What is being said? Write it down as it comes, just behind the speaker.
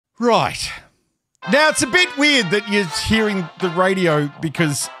Right. Now, it's a bit weird that you're hearing the radio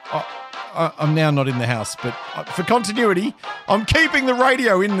because I'm now not in the house, but for continuity, I'm keeping the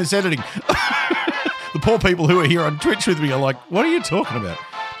radio in this editing. The poor people who are here on Twitch with me are like, what are you talking about?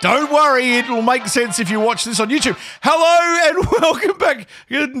 Don't worry, it will make sense if you watch this on YouTube. Hello and welcome back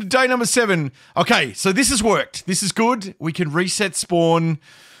to day number 7. Okay, so this has worked. This is good. We can reset spawn.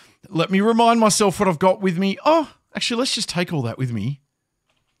 Let me remind myself what I've got with me. Oh, actually, let's just take all that with me.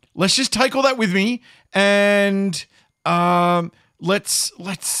 Let's just take all that with me and let's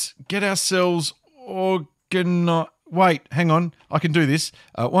get ourselves organized. Wait, hang on. I can do this.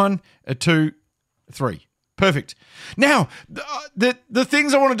 1, 2, 3. Perfect. Now, the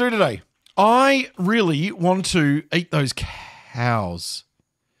things I want to do today. I really want to eat those cows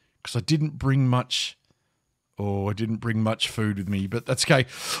because I didn't bring much. Oh, I didn't bring much food with me, but that's okay.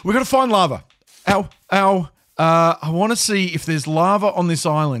 We've got to find lava. Ow, ow. I want to see if there's lava on this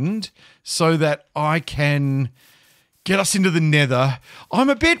island so that I can get us into the nether. I'm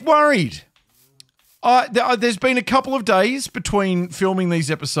a bit worried. There's been a couple of days between filming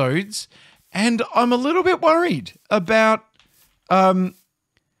these episodes, and I'm a little bit worried about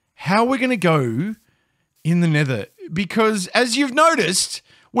how we're going to go in the nether. Because, as you've noticed,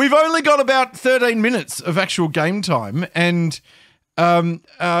 we've only got about 13 minutes of actual game time, and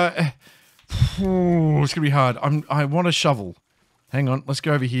it's going to be hard. I want a shovel. Hang on, let's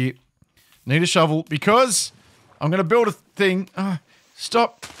go over here. Need a shovel because I'm going to build a thing.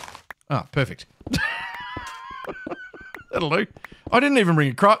 Stop. Perfect. That'll do. I didn't even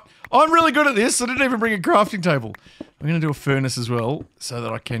bring a craft. I'm really good at this. I didn't even bring a crafting table. I'm going to do a furnace as well so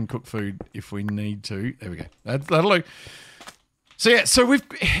that I can cook food if we need to. There we go. That'll do. So yeah, so we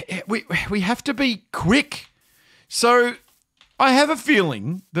have to be quick. So I have a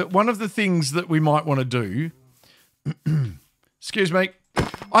feeling that one of the things that we might want to do, excuse me,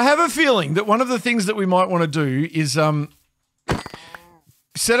 I have a feeling that one of the things that we might want to do is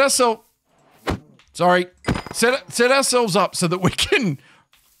set ourselves up so that we can.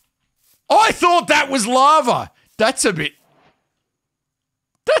 I thought that was lava. That's a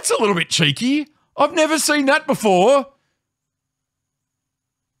little bit cheeky. I've never seen that before.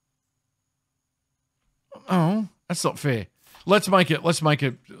 Oh, that's not fair. Let's do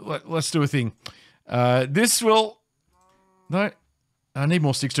a thing. This will, no, I need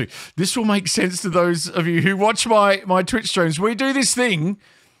more sticks too. This will make sense to those of you who watch my Twitch streams. We do this thing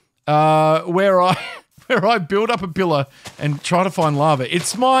where I build up a pillar and try to find lava.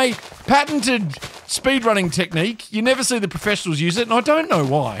 It's my patented speedrunning technique. You never see the professionals use it, and I don't know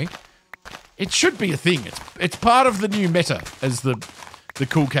why. It should be a thing. It's part of the new meta, as the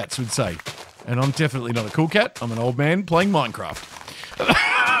cool cats would say. And I'm definitely not a cool cat. I'm an old man playing Minecraft.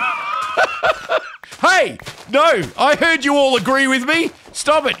 Hey, no, I heard you all agree with me.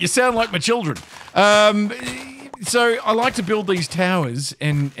 Stop it. You sound like my children. So I like to build these towers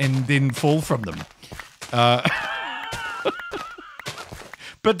and then fall from them.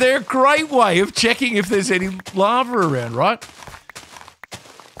 But they're a great way of checking if there's any lava around, right?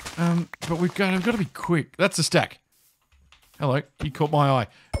 But I've got to be quick. That's a stack. Hello, you caught my eye.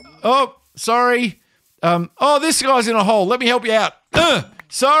 Oh, sorry. This guy's in a hole. Let me help you out.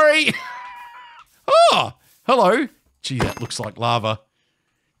 Sorry. Oh, hello. Gee, that looks like lava.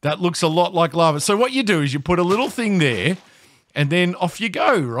 That looks a lot like lava. So what you do is you put a little thing there and then off you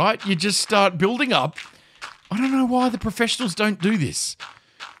go, right? You just start building up. I don't know why the professionals don't do this.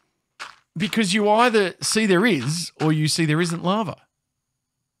 Because you either see there is or you see there isn't lava.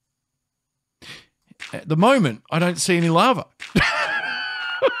 At the moment, I don't see any lava.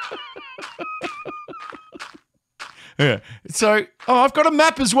 Yeah. So, I've got a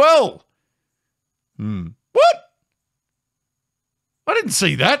map as well. What? I didn't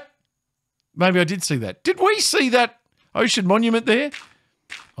see that. Maybe I did see that. Did we see that ocean monument there?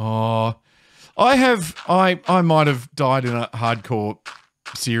 Oh, I might have died in a hardcore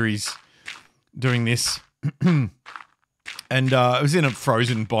series doing this. And I was in a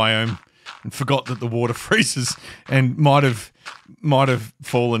frozen biome and forgot that the water freezes and might have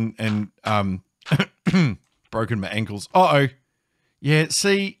fallen and broken my ankles. Uh-oh. Yeah,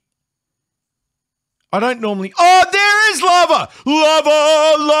 see, I don't normally... Oh, there is lava!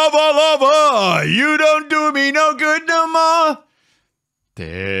 Lava, lava, lava! You don't do me no good no more!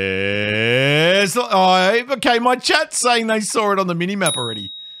 There's... Oh, okay, my chat's saying they saw it on the minimap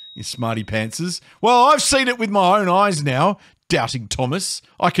already. You smarty pantsers. Well, I've seen it with my own eyes now, doubting Thomas.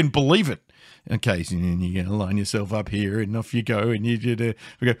 I can believe it. Okay, so you're going to line yourself up here and off you go and we go,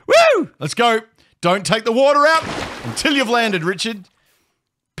 woo! Let's go. Don't take the water out until you've landed, Richard.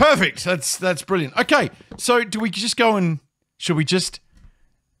 Perfect. That's brilliant. Okay, so do we just go and... Should we just...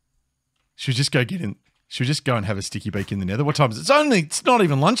 Should we just go get in? Should we just go and have a sticky beak in the nether? What time is it? It's not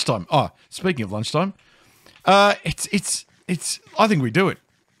even lunchtime. Oh, speaking of lunchtime, it's. I think we do it.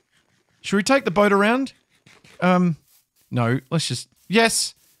 Should we take the boat around? No. Let's just.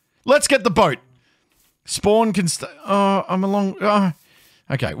 Yes. Let's get the boat. Spawn can stay. Oh, I'm along. Oh.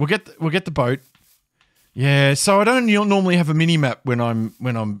 Okay, we'll get the boat. Yeah. So I don't normally have a mini map when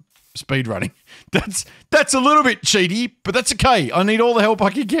I'm speed running. That's a little bit cheaty, but that's okay. I need all the help I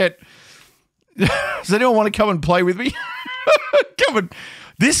can get. Does anyone want to come and play with me? Come on.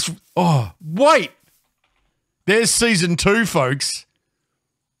 Oh, wait. There's season 2, folks.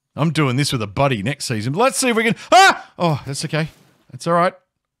 I'm doing this with a buddy next season. Let's see if we can. Oh, that's okay. That's all right.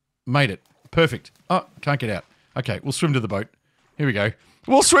 Made it. Perfect. Oh, can't get out. Okay, we'll swim to the boat. Here we go.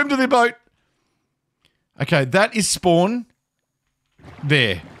 We'll swim to the boat. Okay, that is spawn.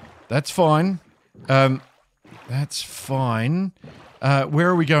 There. That's fine. That's fine. Where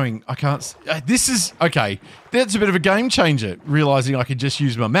are we going? I can't... this is... Okay. That's a bit of a game changer, realising I could just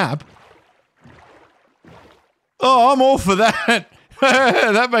use my map. Oh, I'm all for that.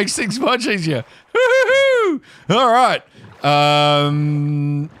 That makes things much easier. Woo-hoo-hoo! All right.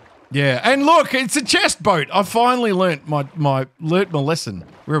 Yeah. And look, it's a chest boat. I finally learnt my lesson.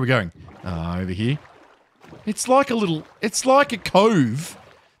 Where are we going? Over here. It's like a cove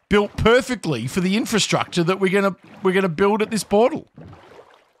built perfectly for the infrastructure that we're gonna build at this portal.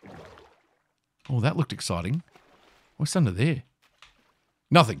 Oh, that looked exciting. What's under there?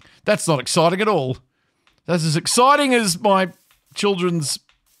 Nothing. That's not exciting at all. That's as exciting as my children's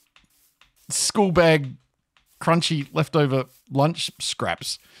school bag crunchy leftover lunch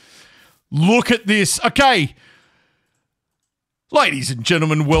scraps. Look at this. Okay. Ladies and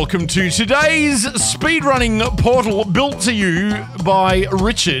gentlemen, welcome to today's speedrunning portal built to you by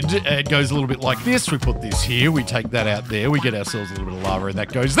Richard. It goes a little bit like this. We put this here. We take that out there. We get ourselves a little bit of lava and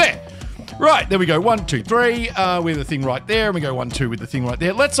that goes there. Right, there we go. 1, 2, 3 with the thing right there. And we go 1, 2 with the thing right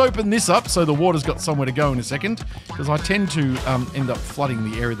there. Let's open this up so the water's got somewhere to go in a second, because I tend to end up flooding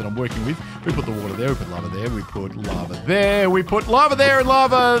the area that I'm working with. We put the water there. We put lava there. We put lava there. We put lava there and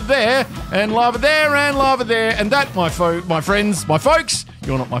lava there and lava there and lava there. And that, my friends, my folks,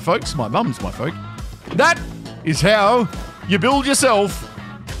 you're not my folks, my mum's my folk. That is how you build yourself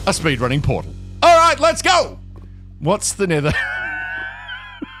a speedrunning portal. All right, let's go. What's the nether?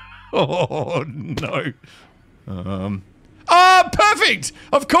 Oh, no. Perfect!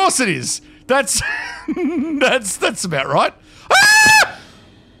 Of course it is. That's about right. Ah!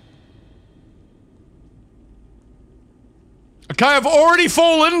 Okay, I've already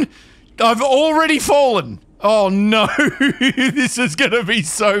fallen. Oh, no. This is going to be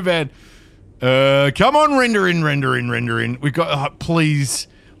so bad. Come on, render in. We've got... please,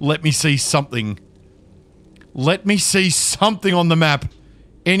 let me see something. Let me see something on the map.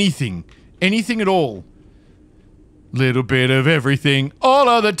 Anything at all. Little bit of everything, all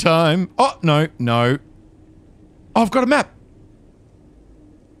of the time. Oh, no. Oh, I've got a map.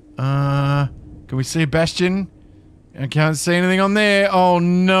 Can we see a bastion? I can't see anything on there. Oh,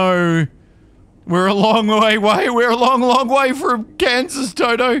 no. We're a long way away. We're a long way from Kansas,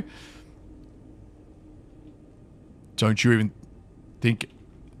 Toto. Don't you even think...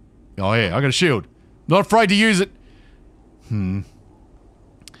 Oh, yeah, I got a shield. Not afraid to use it.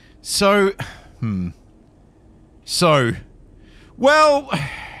 So, well,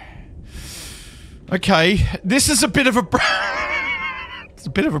 okay, this is a bit of a, it's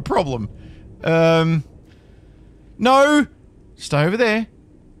a bit of a problem. No, stay over there.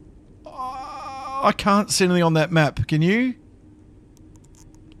 I can't see anything on that map, can you?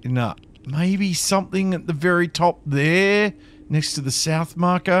 No, maybe something at the very top there, next to the south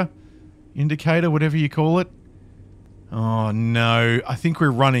marker, indicator, whatever you call it. Oh, no. I think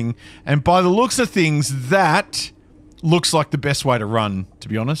we're running. And by the looks of things, that looks like the best way to run, to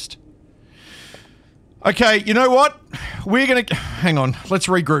be honest. Okay, you know what? We're going to... Hang on. Let's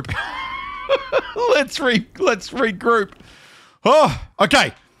regroup. Let's regroup. Oh,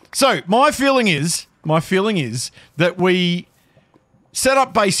 okay. So, my feeling is that we set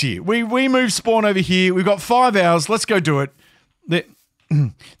up base here. We move spawn over here. We've got 5 hours. Let's go do it.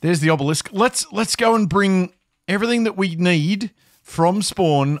 There's the obelisk. Let's go and bring... everything that we need from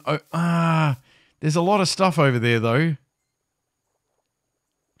spawn. There's a lot of stuff over there, though.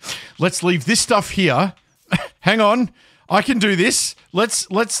 Let's leave this stuff here. Hang on. I can do this. Let's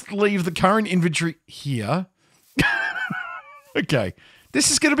leave the current inventory here. Okay.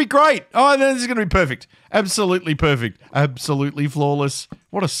 This is going to be great. Oh, no, this is going to be perfect. Absolutely perfect. Absolutely flawless.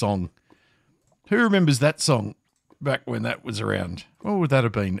 What a song. Who remembers that song back when that was around? What would that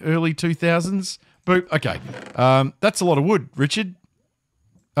have been? Early 2000s? Boop. Okay. That's a lot of wood, Richard.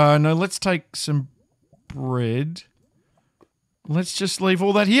 No, let's take some bread. Let's just leave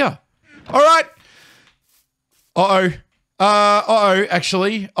all that here. All right.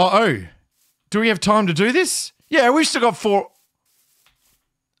 Actually. Do we have time to do this? Yeah, we've still got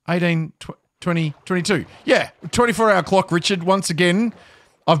 18, 20, 22. Yeah, 24-hour clock, Richard. Once again,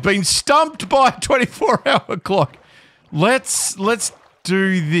 I've been stumped by a 24-hour clock. Let's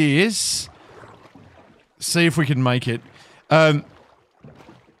do this. See if we can make it.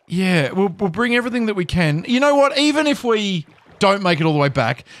 Yeah, we'll bring everything that we can. You know what? Even if we don't make it all the way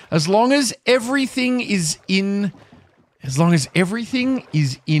back, as long as everything is in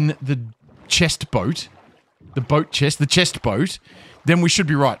the chest boat, the chest boat, then we should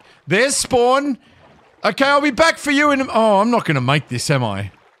be right. There's spawn. Okay, I'll be back for you in. Oh, I'm not going to make this, am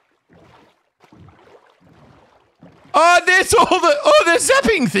I? Oh, there's all the. Oh, they're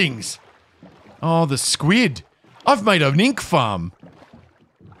zapping things. Oh, the squid. I've made an ink farm.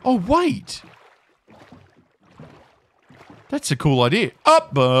 Oh, wait. That's a cool idea.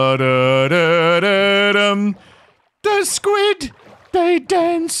 Up, the squid, they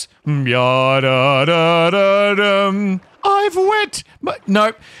dance. I've wet.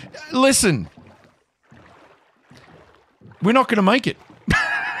 No, listen. We're not going to make it.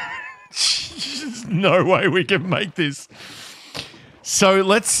 There's no way we can make this. So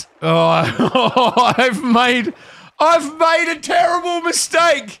let's. Oh, I've made a terrible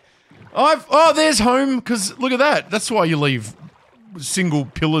mistake. There's home, because look at that. That's why you leave single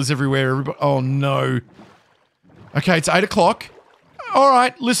pillars everywhere. Oh no. Okay, it's 8 o'clock. All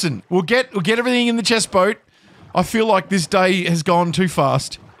right, listen. We'll get everything in the chest boat. I feel like this day has gone too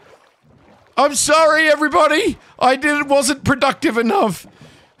fast. I'm sorry, everybody. Wasn't productive enough.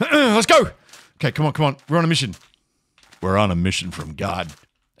 Let's go. Okay, come on. We're on a mission. We're on a mission from God.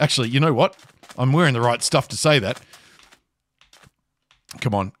 Actually, you know what? I'm wearing the right stuff to say that.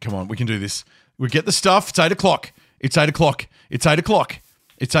 Come on. We can do this. We get the stuff. It's 8 o'clock. It's 8 o'clock.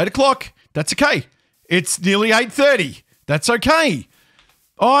 That's okay. It's nearly 8:30. That's okay.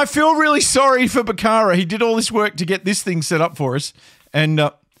 Oh, I feel really sorry for Bakara. He did all this work to get this thing set up for us.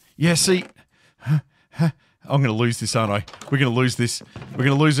 And, yeah, see... I'm going to lose this, aren't I? We're going to lose this. We're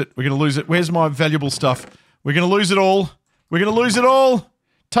going to lose it. Where's my valuable stuff? We're going to lose it all.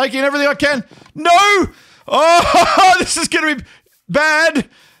 Taking everything I can. No! Oh, this is going to be bad.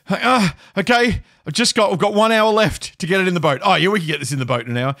 Okay. We've got 1 hour left to get it in the boat. Oh, yeah, we can get this in the boat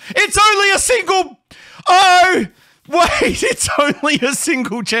in an hour. It's only a single... Oh! Wait, it's only a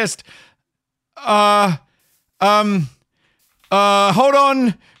single chest. Hold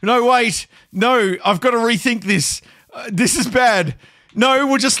on. No, wait. No, I've got to rethink this. This is bad. No,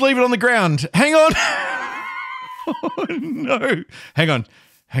 we'll just leave it on the ground. Hang on. Oh, no. Hang on.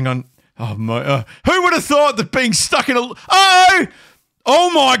 Oh, my. Who would have thought that being stuck in a... Oh! Oh,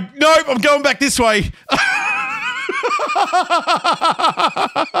 my... Nope, I'm going back this way.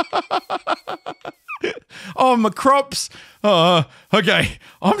 Oh, my crops. Okay.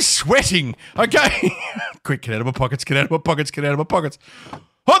 I'm sweating. Okay. Quick, get out of my pockets.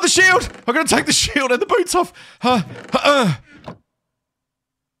 Oh, the shield! I'm going to take the shield and the boots off.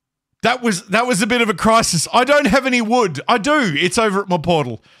 That was a bit of a crisis. I don't have any wood. I do. It's over at my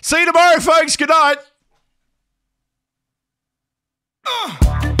portal. See you tomorrow, folks. Good night.